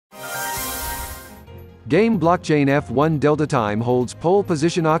Game blockchain F1 Delta Time holds pole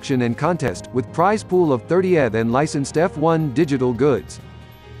position auction and contest, with prize pool of 30 ETH and licensed F1 digital goods.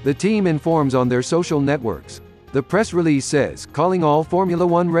 The team informs on their social networks. The press release says, calling all Formula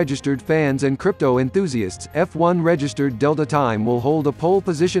 1 registered fans and crypto enthusiasts, F1 registered Delta Time will hold a pole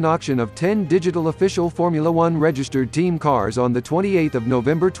position auction of 10 digital official Formula 1 registered team cars on the 28th of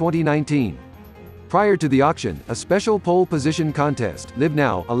November 2019. Prior to the auction, a special pole position contest, Live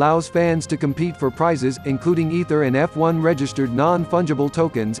Now, allows fans to compete for prizes, including Ether and F1 registered non-fungible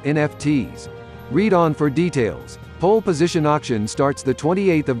tokens (NFTs). Read on for details. Pole position auction starts the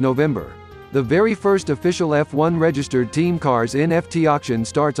 28th of November. The very first official F1 registered team cars NFT auction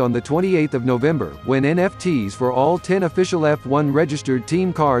starts on the 28th of November, when NFTs for all 10 official F1 registered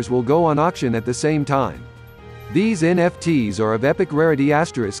team cars will go on auction at the same time. These NFTs are of epic rarity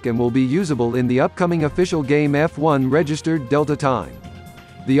asterisk and will be usable in the upcoming official game F1 registered Delta Time.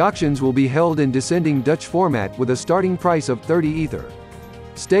 The auctions will be held in descending Dutch format with a starting price of 30 Ether.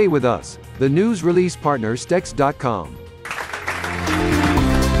 Stay with us. The news release partner stex.com.